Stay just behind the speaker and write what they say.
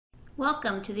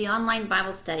Welcome to the online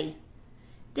Bible study.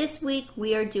 This week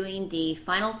we are doing the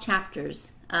final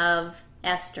chapters of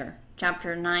Esther,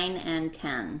 chapter 9 and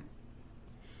 10.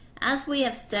 As we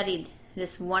have studied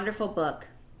this wonderful book,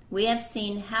 we have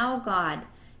seen how God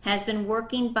has been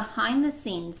working behind the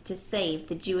scenes to save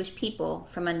the Jewish people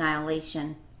from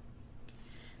annihilation.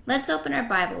 Let's open our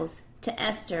Bibles to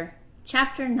Esther,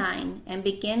 chapter 9, and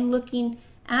begin looking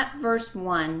at verse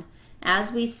 1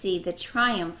 as we see the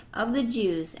triumph of the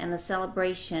Jews and the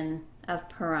celebration of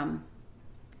Purim.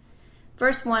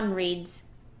 Verse 1 reads,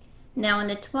 "Now in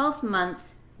the 12th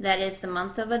month, that is the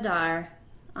month of Adar,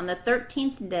 on the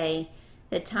 13th day,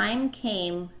 the time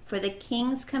came for the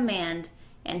king's command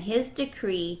and his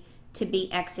decree to be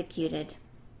executed.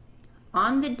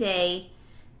 On the day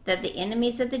that the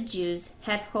enemies of the Jews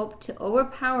had hoped to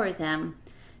overpower them,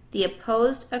 the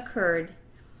opposed occurred,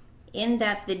 in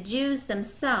that the Jews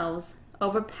themselves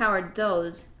overpowered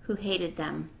those who hated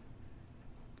them."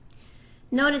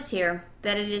 Notice here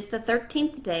that it is the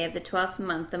 13th day of the 12th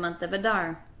month, the month of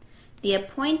Adar. The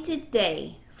appointed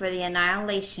day for the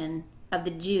annihilation of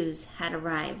the Jews had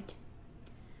arrived.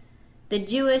 The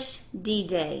Jewish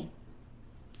D-Day.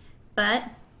 But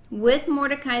with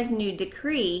Mordecai's new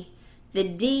decree, the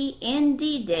D in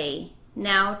D-Day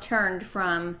now turned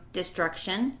from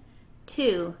destruction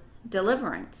to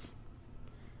deliverance.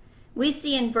 We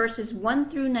see in verses 1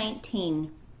 through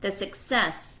 19 the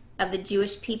success of the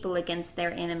Jewish people against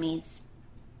their enemies.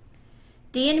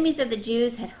 The enemies of the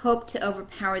Jews had hoped to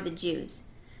overpower the Jews,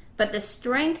 but the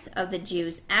strength of the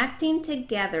Jews acting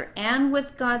together and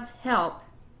with God's help,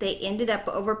 they ended up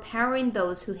overpowering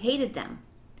those who hated them.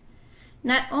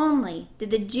 Not only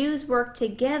did the Jews work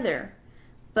together,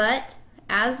 but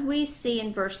as we see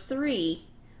in verse 3,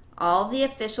 all the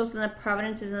officials and the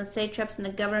providences and the satraps and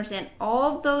the governors and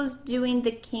all those doing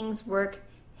the king's work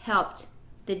helped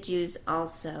the Jews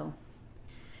also.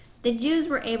 The Jews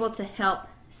were able to help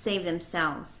save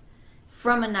themselves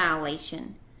from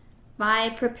annihilation by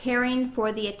preparing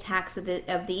for the attacks of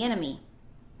the enemy.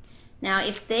 Now,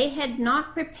 if they had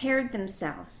not prepared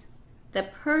themselves, the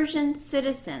Persian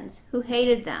citizens who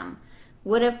hated them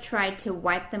would have tried to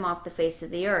wipe them off the face of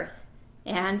the earth,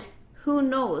 and who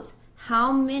knows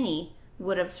how many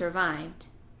would have survived.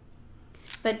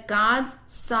 But God's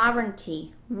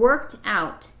sovereignty worked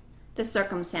out the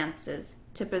circumstances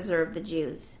to preserve the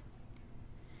Jews.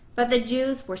 But the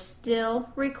Jews were still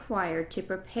required to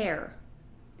prepare,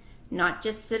 not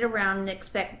just sit around and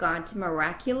expect God to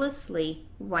miraculously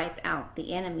wipe out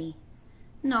the enemy.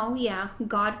 No, yeah,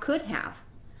 God could have,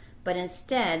 but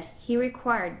instead He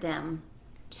required them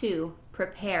to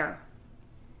prepare.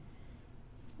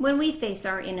 When we face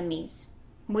our enemies,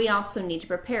 we also need to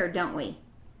prepare, don't we?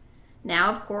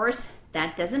 Now, of course,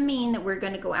 that doesn't mean that we're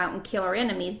going to go out and kill our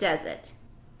enemies, does it?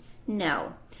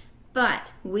 No,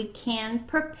 but we can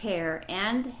prepare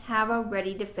and have a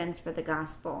ready defense for the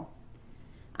gospel.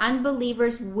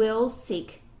 Unbelievers will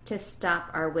seek to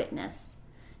stop our witness,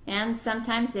 and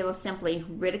sometimes they will simply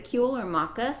ridicule or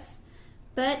mock us,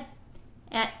 but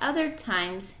at other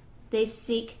times they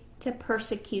seek to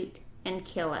persecute and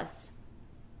kill us.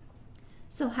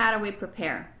 So how do we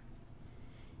prepare?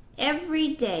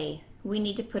 Every day we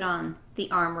need to put on the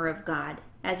armor of God,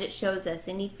 as it shows us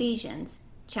in Ephesians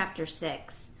chapter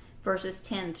 6, verses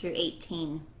 10 through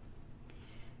 18.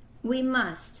 We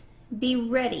must be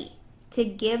ready to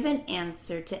give an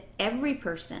answer to every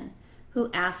person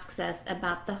who asks us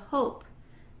about the hope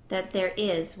that there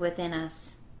is within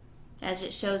us, as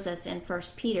it shows us in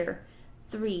 1 Peter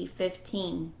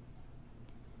 3:15.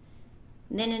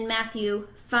 Then in Matthew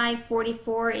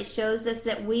 5:44, it shows us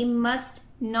that we must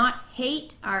not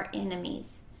hate our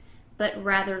enemies, but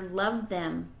rather love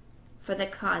them for the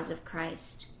cause of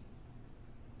Christ.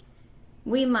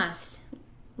 We must,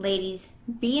 ladies,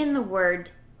 be in the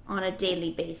Word on a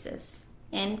daily basis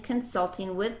and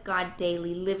consulting with God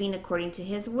daily, living according to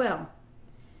His will.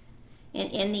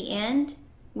 And in the end,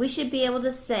 we should be able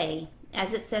to say,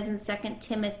 as it says in 2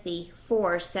 Timothy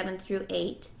 4:7 through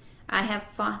 8, "I have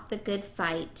fought the good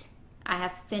fight, I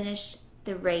have finished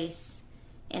the race,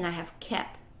 and I have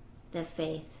kept the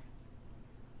faith."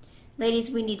 Ladies,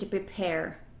 we need to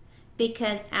prepare,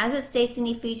 because as it states in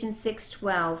Ephesians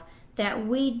 6:12, that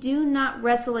we do not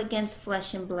wrestle against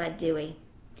flesh and blood, do we?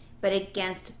 But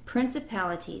against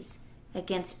principalities,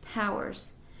 against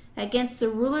powers, against the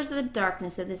rulers of the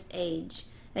darkness of this age,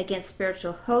 against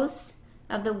spiritual hosts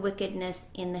of the wickedness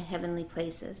in the heavenly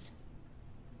places.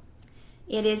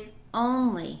 It is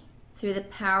only through the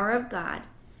power of God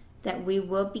that we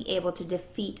will be able to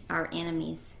defeat our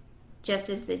enemies, just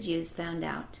as the Jews found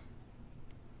out.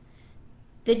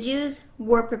 The Jews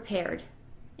were prepared,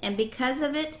 and because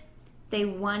of it, they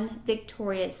won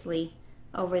victoriously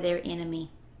over their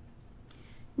enemy.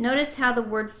 Notice how the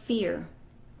word fear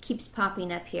keeps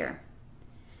popping up here.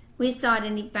 We saw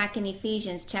it back in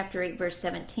Ephesians chapter 8, verse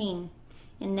 17,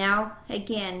 and now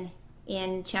again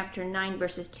in chapter 9,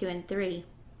 verses 2 and 3.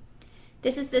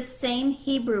 This is the same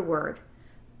Hebrew word,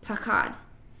 pakad,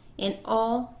 in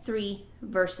all three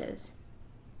verses.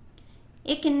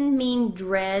 It can mean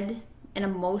dread, an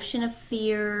emotion of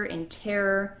fear and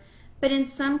terror, but in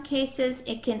some cases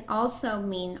it can also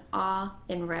mean awe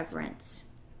and reverence.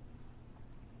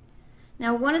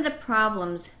 Now, one of the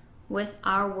problems with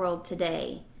our world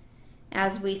today,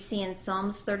 as we see in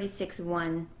Psalms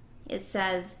 36:1, it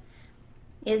says,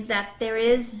 is that there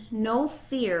is no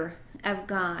fear of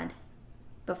God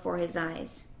before his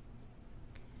eyes.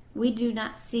 We do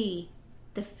not see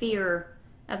the fear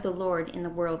of the Lord in the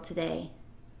world today.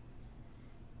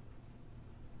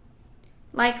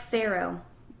 Like Pharaoh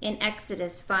in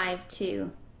Exodus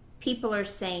 5:2, people are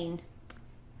saying,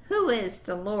 "Who is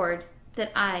the Lord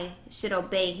that I should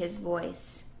obey his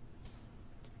voice?"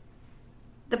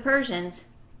 The Persians,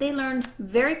 they learned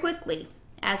very quickly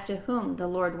as to whom the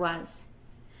Lord was.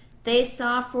 They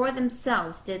saw for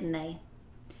themselves, didn't they?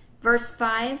 Verse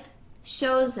 5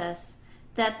 shows us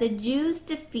that the Jews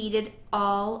defeated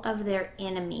all of their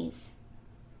enemies.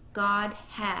 God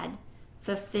had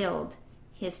fulfilled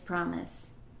his promise.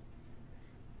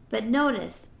 But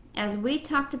notice, as we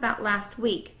talked about last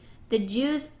week, the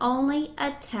Jews only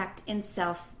attacked in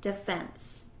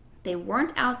self-defense. They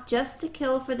weren't out just to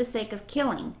kill for the sake of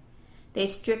killing. They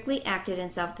strictly acted in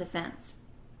self-defense.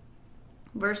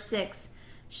 Verse 6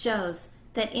 shows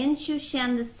that in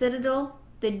Shushan the citadel,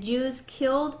 the Jews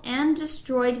killed and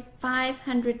destroyed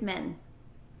 500 men.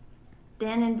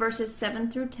 Then in verses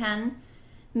 7 through 10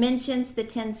 mentions the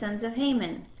 10 sons of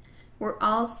Haman were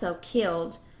also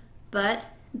killed, but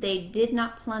they did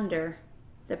not plunder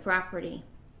the property.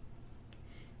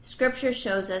 Scripture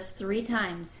shows us 3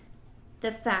 times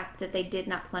the fact that they did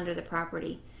not plunder the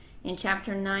property. In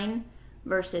chapter 9,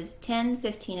 verses 10,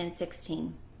 15, and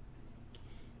 16.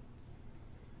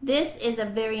 This is a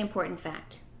very important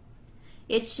fact.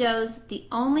 It shows the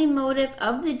only motive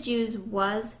of the Jews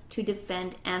was to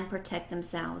defend and protect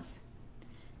themselves,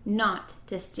 not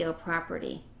to steal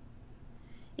property.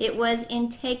 It was in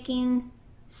taking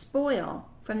spoil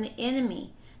from the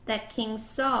enemy that King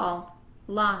Saul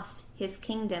lost his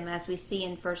kingdom, as we see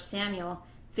in 1 Samuel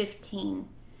 15.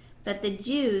 But the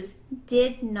Jews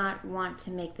did not want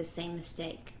to make the same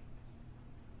mistake.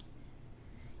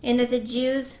 In that the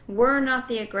Jews were not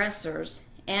the aggressors,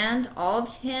 and all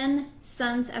 10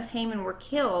 sons of Haman were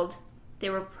killed, they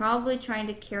were probably trying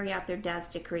to carry out their dad's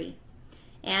decree.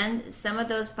 And some of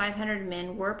those 500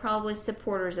 men were probably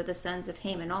supporters of the sons of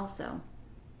Haman also.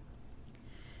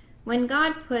 When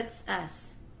God puts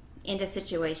us into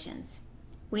situations,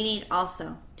 we need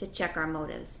also to check our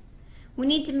motives. We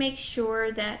need to make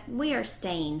sure that we are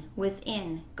staying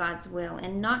within God's will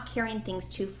and not carrying things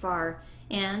too far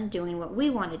and doing what we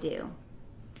want to do.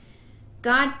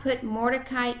 God put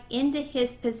Mordecai into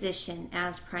his position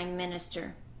as prime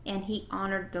minister, and he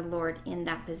honored the Lord in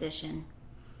that position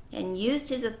and used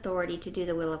his authority to do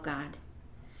the will of God.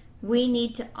 We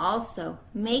need to also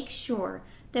make sure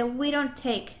that we don't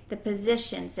take the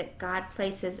positions that God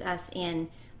places us in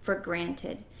for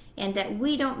granted, and that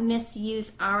we don't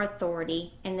misuse our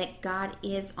authority, and that God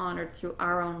is honored through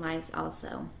our own lives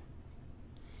also.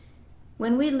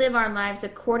 When we live our lives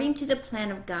according to the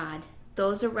plan of God,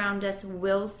 those around us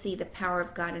will see the power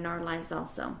of God in our lives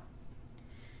also.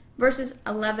 Verses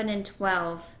 11 and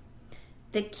 12,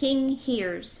 the king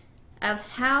hears of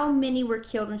how many were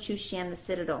killed in Shushan the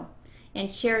citadel and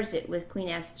shares it with Queen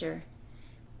Esther.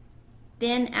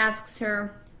 Then asks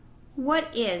her,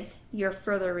 "What is your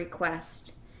further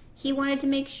request?" He wanted to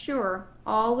make sure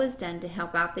all was done to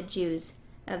help out the Jews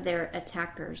of their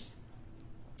attackers.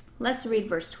 Let's read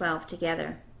verse 12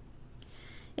 together.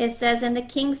 It says, "And the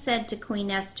king said to Queen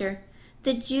Esther,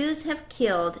 the Jews have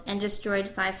killed and destroyed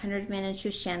 500 men in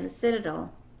Shushan the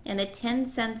citadel, and the 10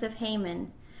 sons of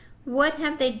Haman. What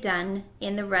have they done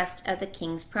in the rest of the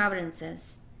king's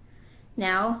provinces?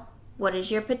 Now, what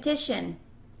is your petition?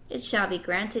 It shall be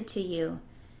granted to you.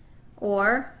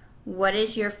 Or, what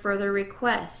is your further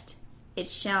request? It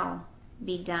shall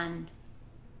be done."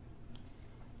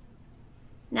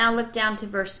 Now look down to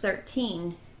verse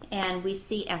 13, and we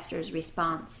see Esther's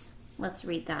response. Let's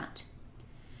read that.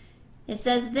 It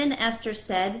says, "Then Esther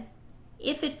said,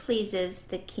 If it pleases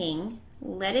the king,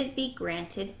 let it be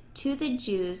granted to the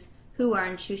Jews who are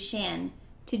in Shushan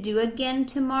to do again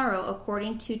tomorrow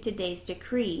according to today's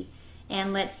decree,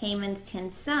 and let Haman's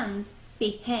 10 sons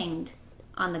be hanged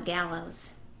on the gallows."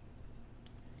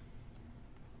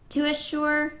 To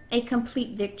assure a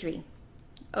complete victory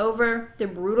over the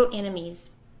brutal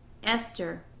enemies,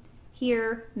 Esther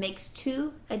here makes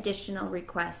two additional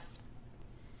requests.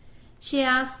 She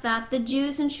asks that the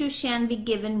Jews in Shushan be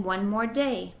given one more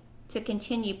day to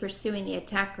continue pursuing the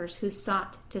attackers who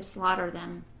sought to slaughter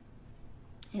them.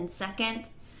 And second,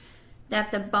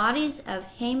 that the bodies of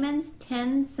Haman's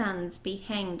 10 sons be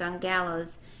hanged on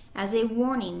gallows as a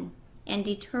warning and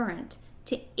deterrent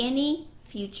to any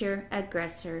future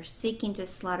aggressor seeking to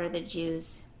slaughter the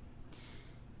Jews.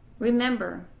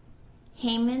 Remember,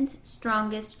 Haman's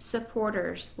strongest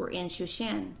supporters were in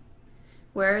Shushan,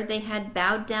 where they had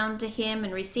bowed down to him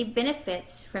and received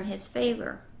benefits from his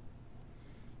favor.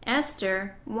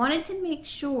 Esther wanted to make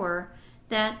sure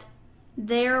that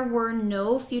there were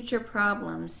no future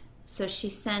problems, so she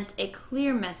sent a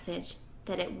clear message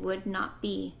that it would not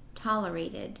be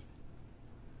tolerated.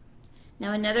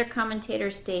 Now, another commentator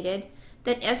stated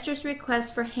that Esther's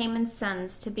request for Haman's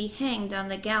sons to be hanged on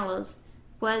the gallows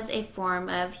was a form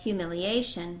of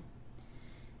humiliation.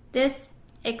 This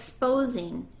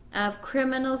exposing of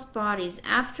criminals' bodies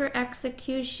after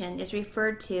execution is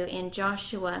referred to in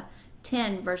Joshua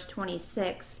 10, verse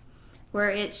 26,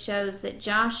 where it shows that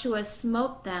Joshua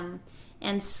smote them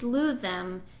and slew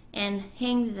them and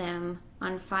hanged them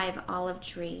on 5 olive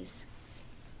trees.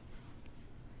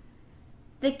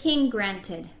 The king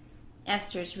granted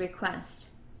Esther's request,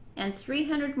 and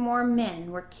 300 more men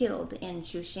were killed in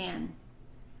Shushan.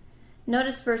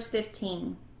 Notice verse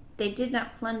 15. They did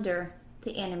not plunder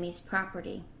the enemy's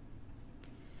property.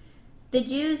 The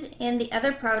Jews in the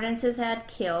other provinces had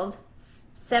killed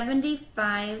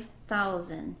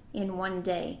 75,000 in one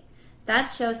day. That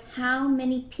shows how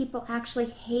many people actually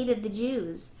hated the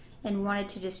Jews and wanted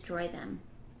to destroy them.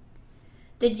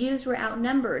 The Jews were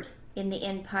outnumbered in the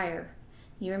empire.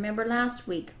 You remember last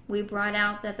week we brought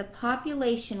out that the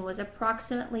population was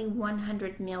approximately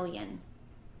 100 million.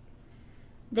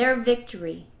 Their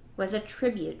victory was a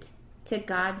tribute to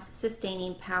God's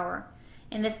sustaining power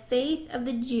and the faith of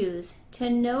the Jews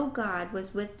to know God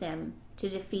was with them to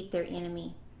defeat their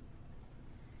enemy.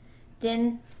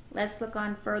 Then let's look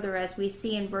on further as we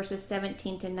see in verses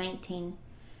 17 to 19.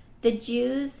 The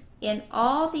Jews in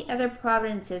all the other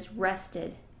provinces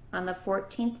rested on the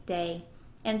 14th day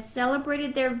and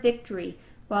celebrated their victory,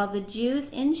 while the Jews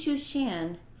in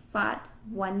Shushan fought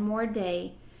one more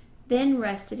day, then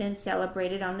rested and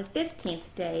celebrated on the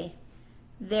 15th day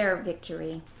their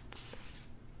victory.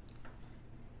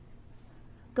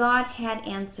 God had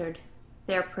answered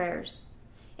their prayers,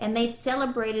 and they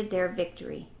celebrated their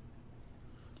victory.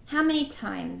 How many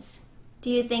times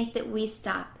do you think that we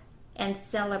stop and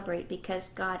celebrate because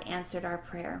God answered our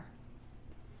prayer?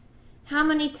 How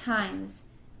many times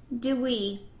do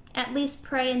we at least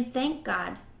pray and thank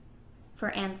God for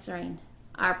answering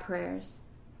our prayers?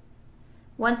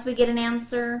 Once we get an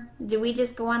answer, do we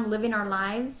just go on living our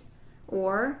lives,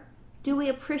 or do we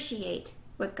appreciate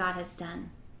what God has done?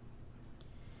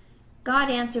 God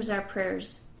answers our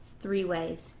prayers 3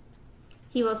 ways.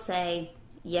 He will say,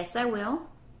 "Yes, I will."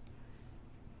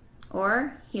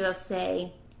 Or he will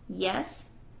say, "Yes,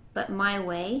 but my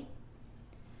way."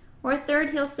 Or third,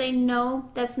 he'll say,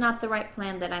 "No, that's not the right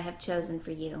plan that I have chosen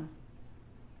for you."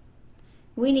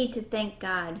 We need to thank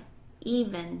God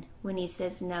even when he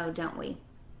says no, don't we?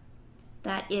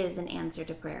 That is an answer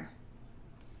to prayer.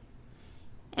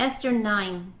 Esther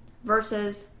 9,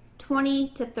 verses 20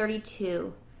 to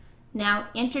 32, now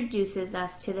introduces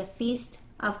us to the Feast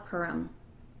of Purim.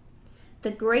 The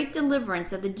great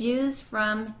deliverance of the Jews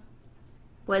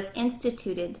was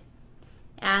instituted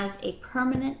as a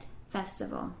permanent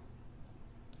festival.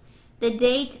 The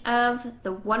date of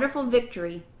the wonderful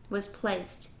victory was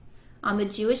placed on the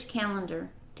Jewish calendar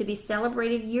to be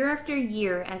celebrated year after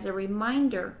year as a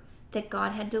reminder that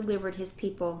God had delivered his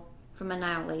people from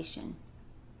annihilation.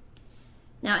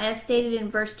 Now, as stated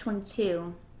in verse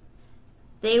 22,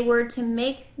 they were to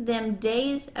make them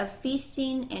days of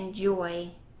feasting and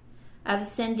joy, of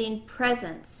sending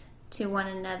presents to one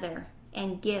another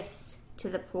and gifts to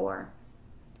the poor.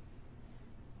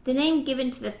 The name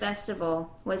given to the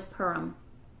festival was Purim,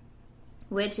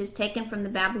 which is taken from the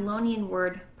Babylonian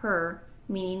word pur,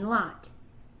 meaning lot.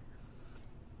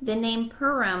 The name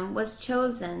Purim was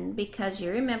chosen because you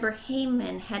remember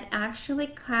Haman had actually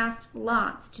cast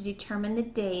lots to determine the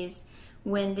days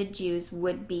when the Jews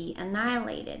would be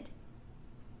annihilated.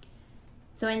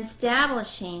 So in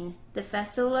establishing the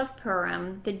festival of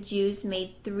Purim, the Jews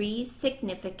made 3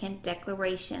 significant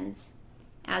declarations,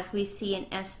 as we see in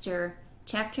Esther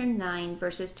chapter 9,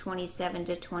 verses 27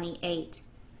 to 28.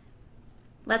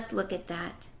 Let's look at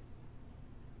that.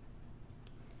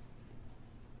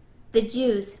 The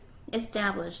Jews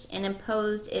established and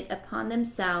imposed it upon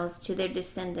themselves to their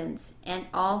descendants and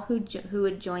all who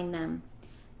would join them,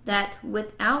 that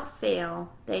without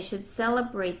fail they should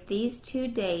celebrate these 2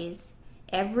 days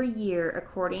every year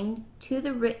according to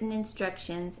the written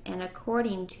instructions and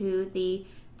according to the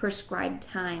prescribed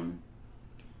time.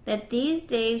 That these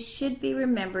days should be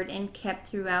remembered and kept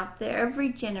throughout every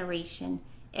generation,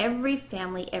 every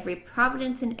family, every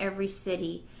province, and every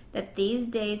city, that these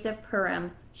days of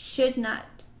Purim should not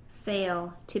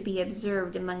fail to be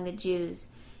observed among the Jews,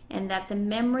 and that the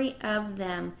memory of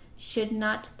them should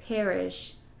not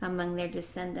perish among their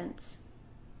descendants.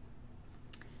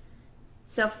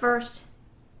 So first,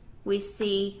 we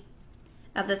see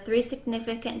of the 3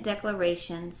 significant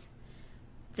declarations,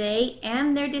 they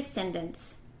and their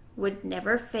descendants would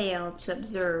never fail to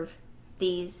observe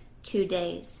these 2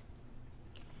 days.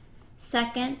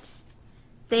 Second,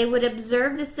 they would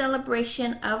observe the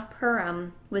celebration of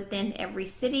Purim within every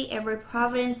city, every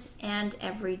province, and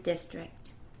every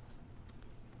district.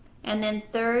 And then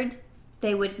third,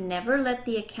 they would never let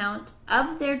the account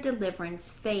of their deliverance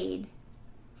fade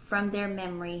from their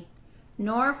memory,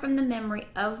 nor from the memory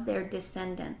of their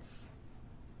descendants.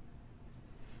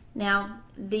 Now,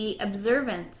 the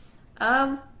observance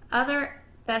of other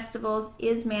festivals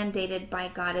is mandated by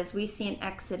God, as we see in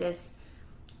Exodus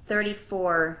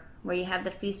 34, where you have the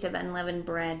Feast of Unleavened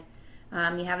Bread.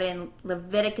 You have it in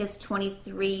Leviticus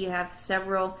 23. You have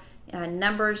several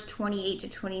Numbers 28 to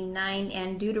 29,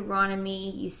 and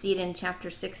Deuteronomy, you see it in chapter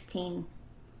 16.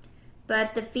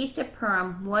 But the Feast of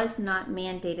Purim was not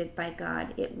mandated by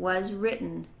God. It was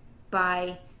written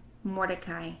by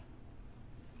Mordecai.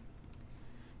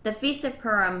 The Feast of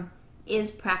Purim is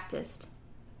practiced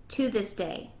to this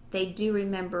day. They do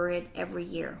remember it every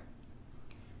year.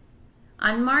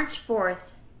 On March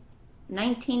 4th,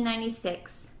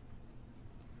 1996,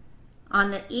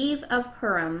 on the eve of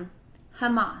Purim,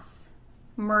 Hamas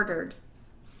murdered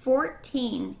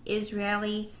 14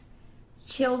 Israelis,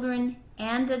 children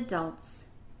and adults,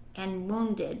 and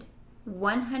wounded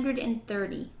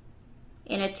 130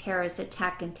 in a terrorist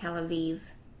attack in Tel Aviv.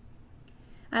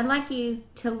 I'd like you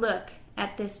to look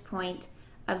at this point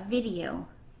a video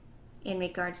in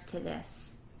regards to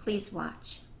this. Please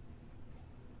watch.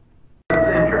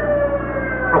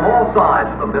 From all sides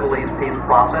of the Middle East peace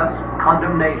process,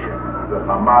 condemnation. The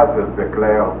Hamas has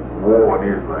declared war on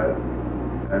Israel,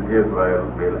 and Israel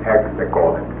will act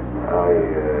accordingly. I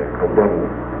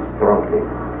condemn strongly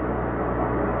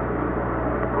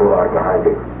who are behind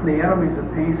it. The enemies of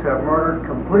peace have murdered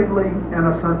completely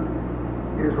innocent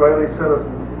Israeli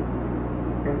citizens,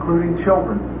 including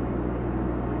children,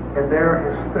 in their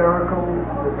hysterical,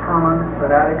 determined,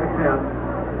 fanatic attempt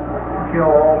to kill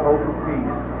all hope of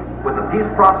peace. With the peace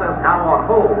process now on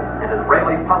hold and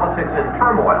Israeli politics in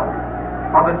turmoil,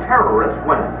 are the terrorists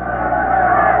winning?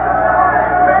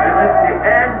 This is the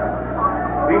end.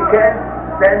 We can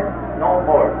stand no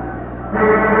more.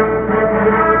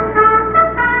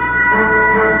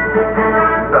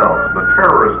 The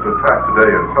terrorist attack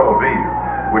today in Tel Aviv,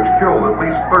 which killed at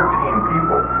least 13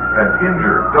 people and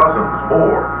injured dozens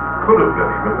more, could have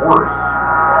been even worse.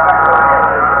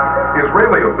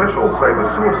 Israeli officials say the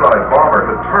suicide bomber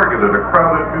had targeted a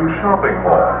crowded new shopping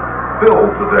mall,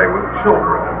 filled today with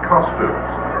children in costumes,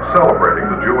 celebrating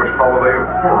the Jewish holiday of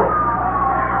Purim.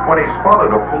 When he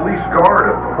spotted a police guard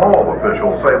at the mall,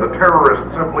 officials say the terrorist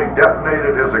simply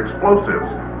detonated his explosives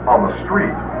on the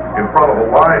street in front of a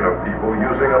line of people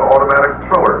using an automatic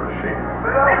thrower machine.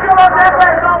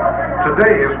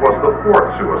 Today's was the 4th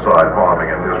suicide bombing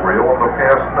in Israel in the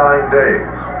past 9 days.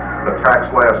 Attacks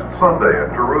last Sunday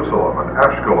in Jerusalem and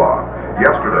Ashkelon,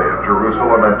 yesterday in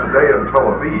Jerusalem, and today in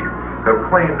Tel Aviv have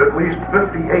claimed at least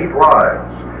 58 lives.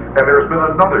 And there's been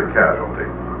another casualty.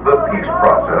 The peace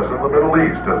process in the Middle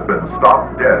East has been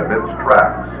stopped dead in its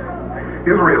tracks.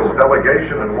 Israel's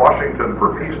delegation in Washington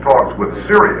for peace talks with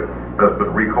Syria has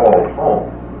been recalled home.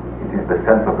 It is the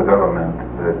sense of the government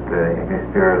that in this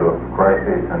period of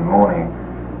crisis and mourning,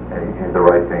 it is the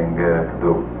right thing to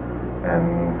do.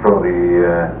 And so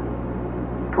the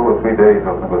 2 or 3 days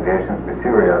of negotiations with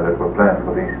Syria that were planned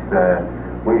for this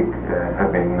week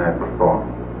have been postponed.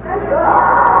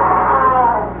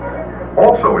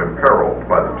 Also imperiled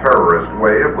by the terrorist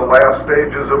wave, the last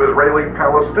stages of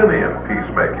Israeli-Palestinian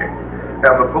peacemaking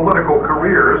and the political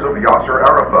careers of Yasser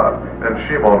Arafat and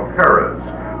Shimon Peres.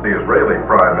 The Israeli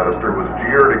prime minister was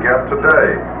jeered again today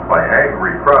by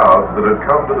angry crowds that had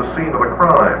come to the scene of the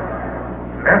crime.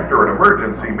 After an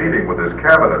emergency meeting with his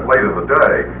cabinet late in the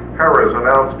day, Peres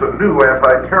announced a new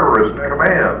anti-terrorist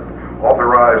command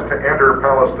authorized to enter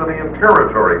Palestinian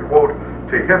territory, quote,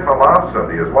 to hit Hamas and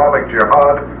the Islamic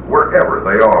Jihad wherever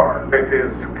they are. It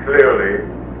is clearly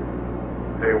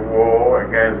a war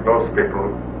against those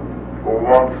people who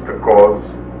wants to cause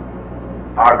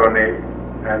agony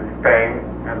and pain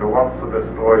and wants to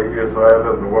destroy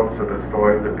Israel and wants to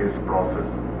destroy the peace process.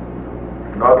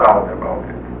 No doubt about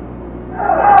it.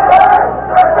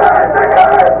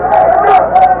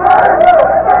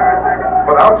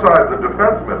 But outside the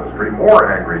defense ministry, more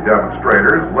angry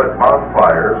demonstrators lit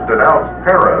bonfires, denounced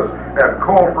Peres, and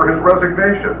called for his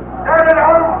resignation.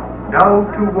 No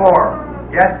to war.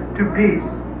 Yes to peace.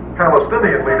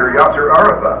 Palestinian leader Yasser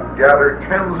Arafat gathered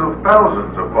tens of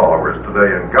thousands of followers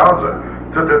today in Gaza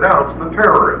to denounce the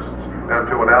terrorists and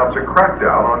to announce a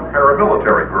crackdown on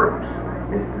paramilitary groups.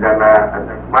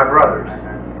 My brothers,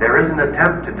 there is an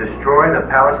attempt to destroy the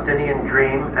Palestinian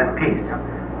dream and peace.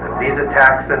 These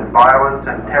attacks and violence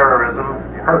and terrorism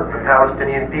hurt the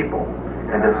Palestinian people,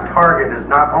 and its target is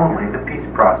not only the peace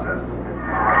process.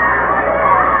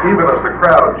 Even as the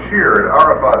crowd cheered,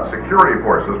 Arafat's security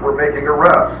forces were making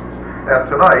arrests. And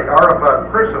tonight, Arafat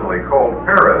personally called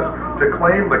Peres to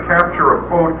claim the capture of,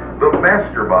 quote, the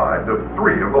mastermind of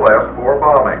 3 of the last 4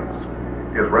 bombings.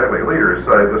 Israeli leaders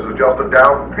say this is just a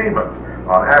down payment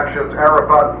on actions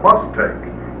Arafat must take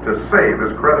to save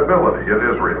his credibility in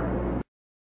Israel.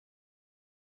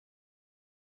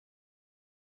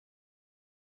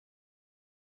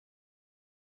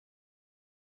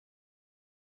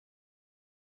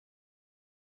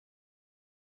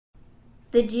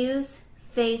 The Jews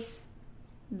face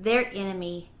their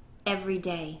enemy every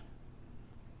day.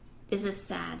 This is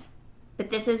sad,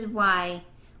 but this is why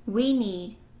we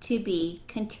need to be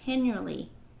continually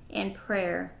in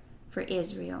prayer for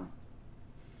Israel.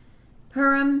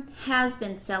 Purim has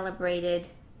been celebrated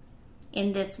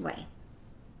in this way.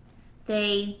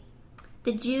 The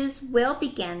Jews will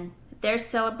begin their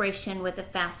celebration with a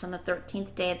fast on the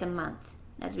 13th day of the month,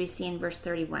 as we see in verse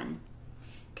 31,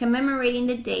 commemorating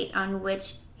the date on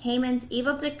which Haman's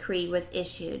evil decree was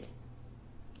issued.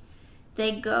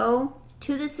 They go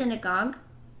to the synagogue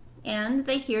and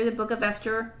they hear the book of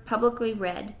Esther publicly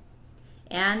read.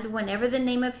 And whenever the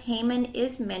name of Haman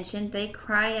is mentioned, they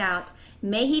cry out,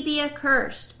 "May he be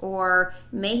accursed," or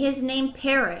 "May his name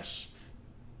perish."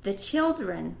 The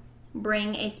children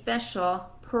bring a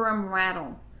special Purim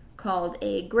rattle called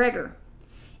a gregor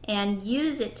and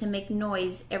use it to make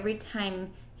noise every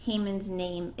time Haman's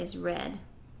name is read.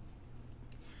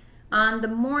 On the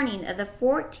morning of the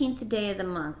 14th day of the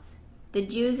month, the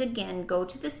Jews again go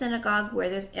to the synagogue where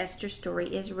the Esther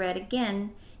story is read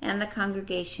again, and the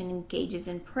congregation engages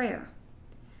in prayer.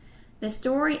 The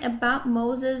story about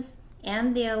Moses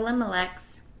and the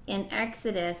Elimelechs in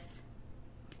Exodus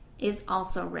is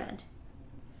also read.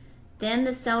 Then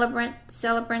the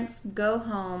celebrants go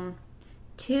home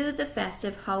to the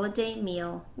festive holiday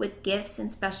meal with gifts and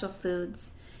special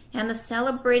foods, and the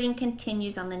celebrating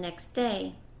continues on the next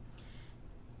day.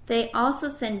 They also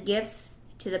send gifts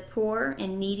to the poor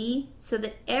and needy so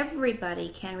that everybody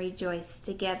can rejoice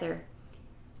together.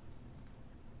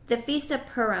 The Feast of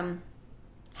Purim,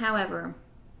 however,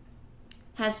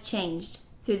 has changed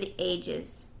through the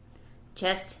ages,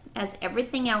 just as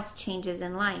everything else changes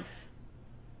in life.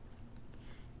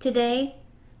 Today,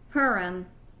 Purim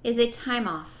is a time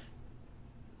off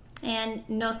and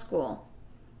no school,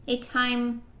 a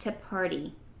time to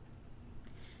party.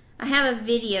 I have a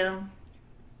video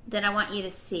that I want you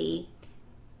to see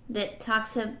that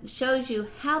shows you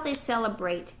how they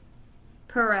celebrate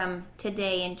Purim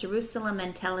today in Jerusalem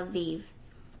and Tel Aviv.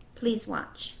 Please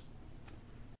watch.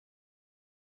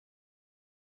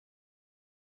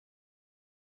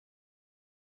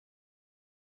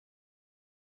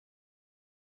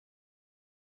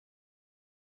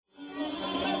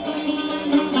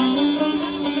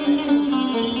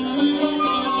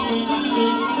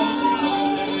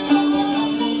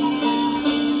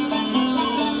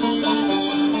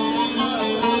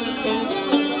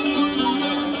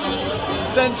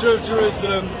 Center of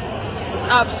Jerusalem. It's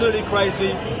absolutely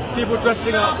crazy. People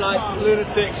dressing up like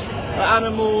lunatics, like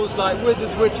animals, like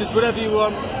wizards, witches, whatever you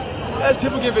want. There's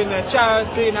people giving their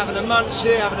charity and having a munch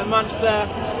here, having a munch there.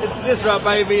 This is Israel,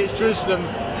 baby. It's Jerusalem.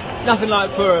 Nothing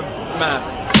like Purim. It's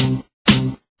mad.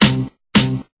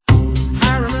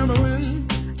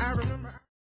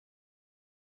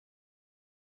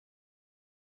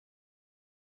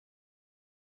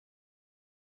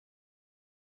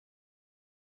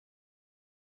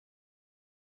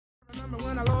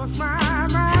 When I lost my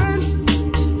mind,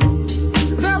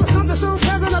 there was something so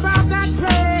pleasant about that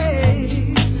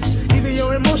place. Even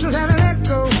your emotions have an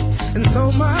echo in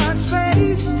so much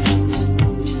space.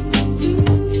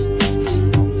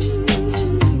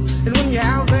 And when you're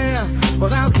out there, well,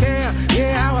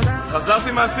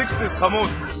 in my 60s, Hamud.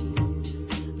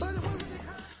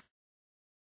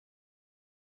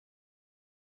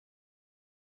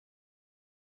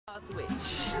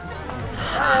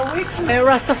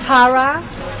 Rastafari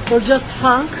or just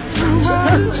funk?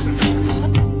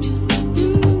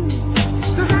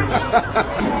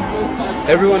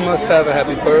 Everyone must have a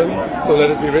happy Purim, so let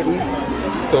it be written,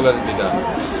 so let it be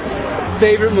done.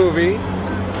 Favorite movie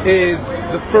is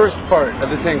the first part of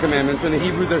the Ten Commandments when the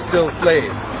Hebrews are still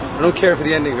slaves. I don't care for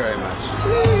the ending very much.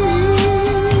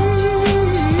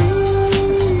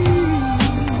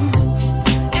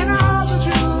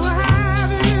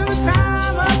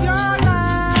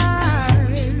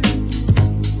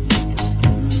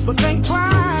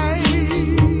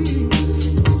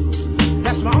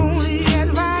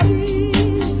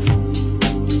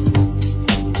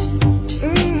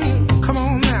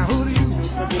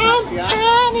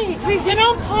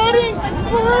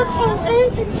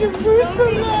 In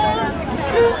Jerusalem.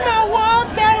 There's my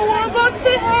wife that wants to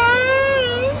say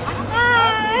hi.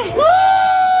 Hi.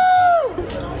 Woo!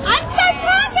 I'm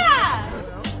Chaitanya.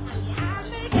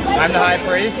 I'm the high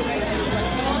priest.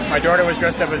 My daughter was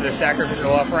dressed up as a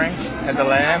sacrificial offering, as a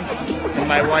lamb, and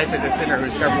my wife is a sinner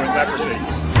who's covered with leprosy.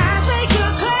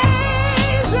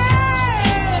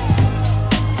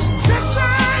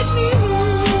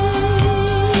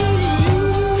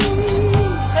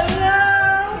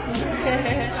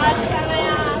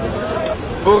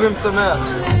 Purim Sameach.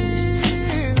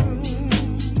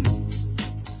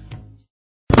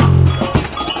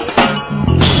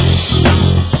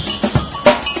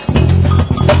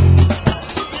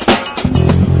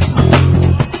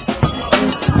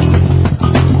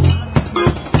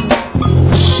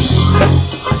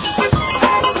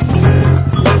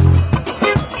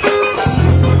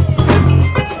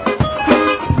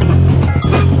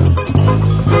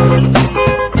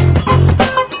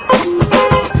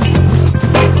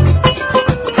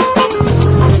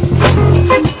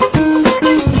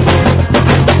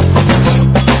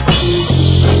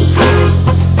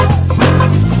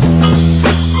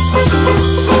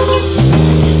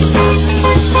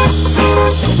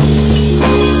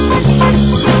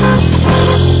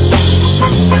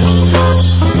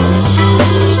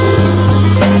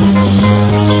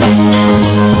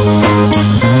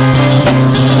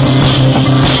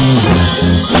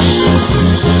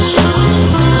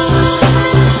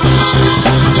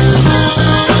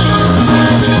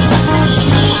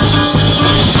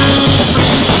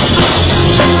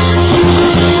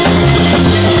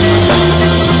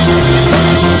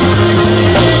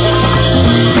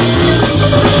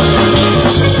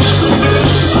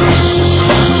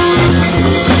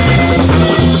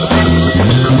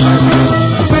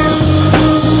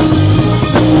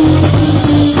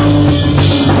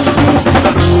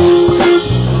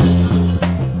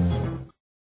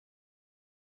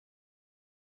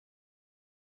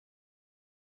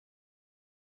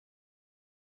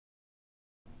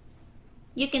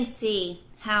 You can see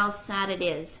how sad it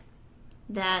is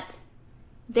that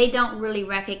they don't really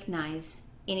recognize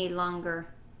any longer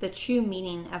the true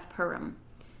meaning of Purim,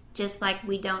 just like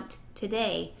we don't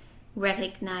today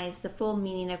recognize the full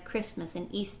meaning of Christmas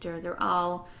and Easter. They're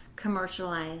all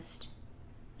commercialized.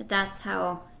 But that's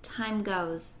how time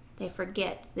goes. They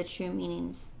forget the true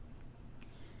meanings.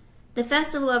 The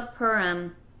festival of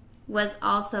Purim was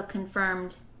also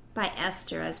confirmed by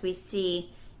Esther, as we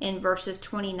see in verses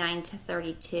 29 to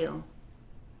 32.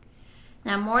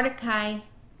 Now Mordecai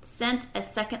sent a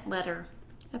second letter,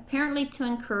 apparently to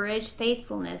encourage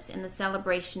faithfulness in the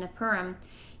celebration of Purim.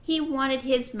 He wanted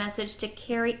his message to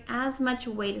carry as much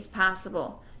weight as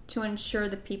possible to ensure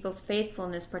the people's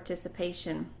faithfulness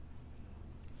participation.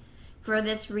 For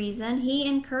this reason, he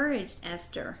encouraged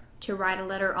Esther to write a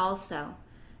letter also,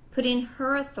 putting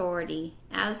her authority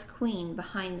as queen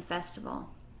behind the festival.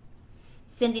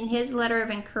 Sending his letter of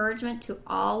encouragement to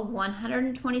all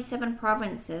 127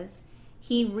 provinces,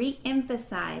 he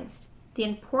re-emphasized the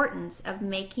importance of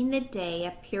making the day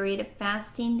a period of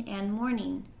fasting and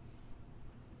mourning.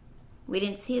 We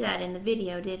didn't see that in the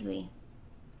video, did we?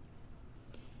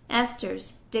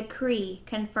 Esther's decree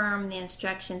confirmed the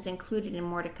instructions included in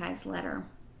Mordecai's letter.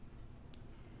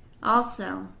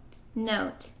 Also,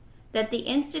 note that the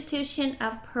institution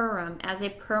of Purim as a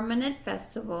permanent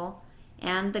festival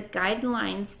and the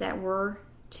guidelines that were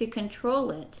to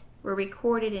control it were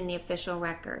recorded in the official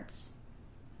records.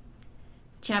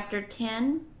 Chapter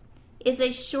 10 is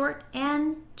a short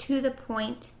and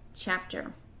to-the-point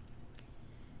chapter.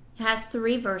 It has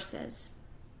 3 verses.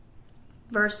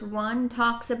 Verse 1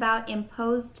 talks about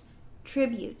imposed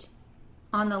tribute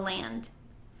on the land.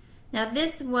 Now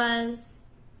this was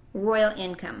royal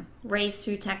income raised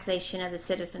through taxation of the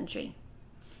citizenry.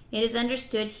 It is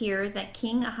understood here that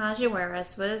King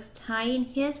Ahasuerus was tying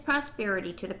his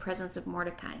prosperity to the presence of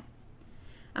Mordecai.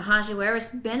 Ahasuerus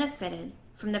benefited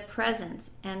from the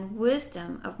presence and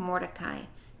wisdom of Mordecai,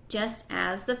 just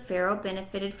as the Pharaoh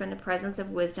benefited from the presence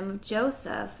of wisdom of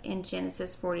Joseph in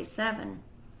Genesis 47.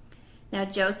 Now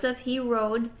Joseph, he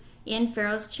rode in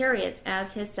Pharaoh's chariots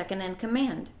as his second in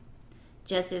command,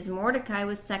 just as Mordecai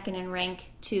was second in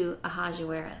rank to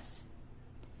Ahasuerus.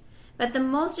 But the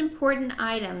most important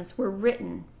items were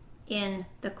written in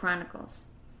the Chronicles,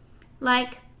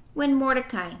 like when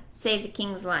Mordecai saved the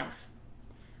king's life,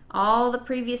 all the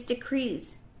previous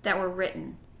decrees that were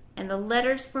written, and the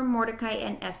letters from Mordecai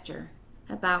and Esther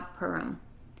about Purim.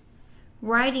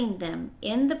 Writing them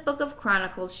in the book of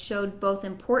Chronicles showed both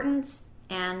importance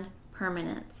and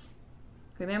permanence.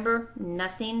 Remember,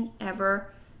 nothing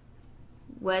ever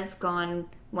was gone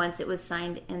once it was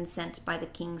signed and sent by the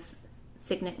king's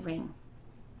signet ring.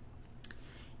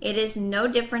 It is no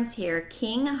difference here.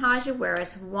 King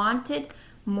Ahasuerus wanted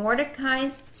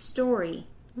Mordecai's story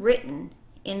written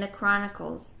in the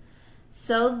Chronicles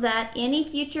so that any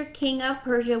future king of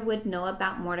Persia would know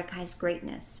about Mordecai's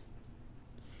greatness.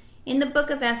 In the book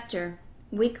of Esther,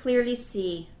 we clearly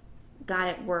see God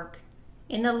at work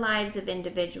in the lives of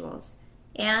individuals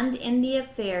and in the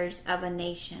affairs of a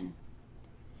nation.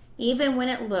 Even when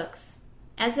it looks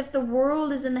as if the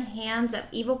world is in the hands of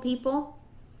evil people,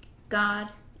 God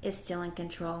is still in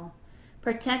control,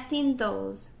 protecting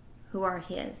those who are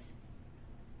His.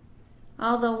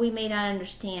 Although we may not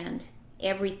understand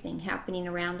everything happening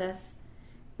around us,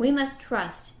 we must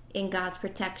trust in God's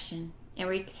protection and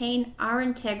retain our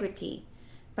integrity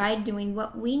by doing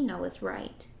what we know is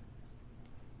right.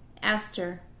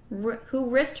 Esther, who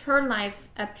risked her life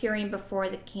appearing before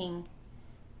the king,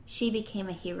 she became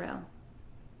a hero.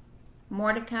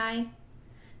 Mordecai,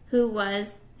 who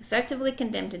was effectively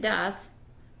condemned to death,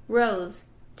 rose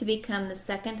to become the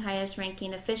second highest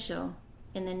ranking official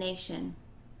in the nation.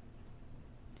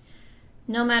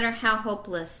 No matter how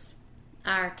hopeless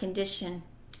our condition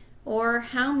or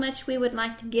how much we would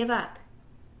like to give up,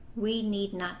 we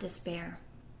need not despair.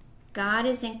 God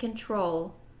is in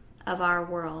control of our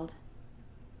world.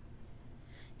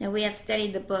 Now, we have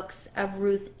studied the books of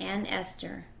Ruth and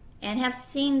Esther and have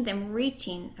seen them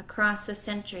reaching across the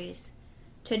centuries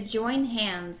to join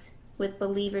hands with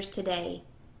believers today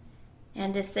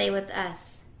and to say with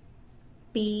us,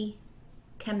 be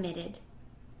committed.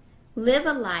 Live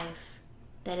a life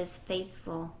that is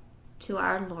faithful to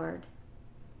our Lord.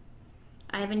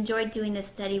 I have enjoyed doing this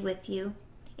study with you,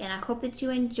 and I hope that you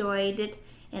enjoyed it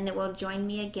and that will join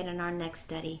me again in our next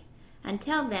study.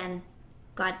 Until then,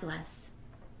 God bless.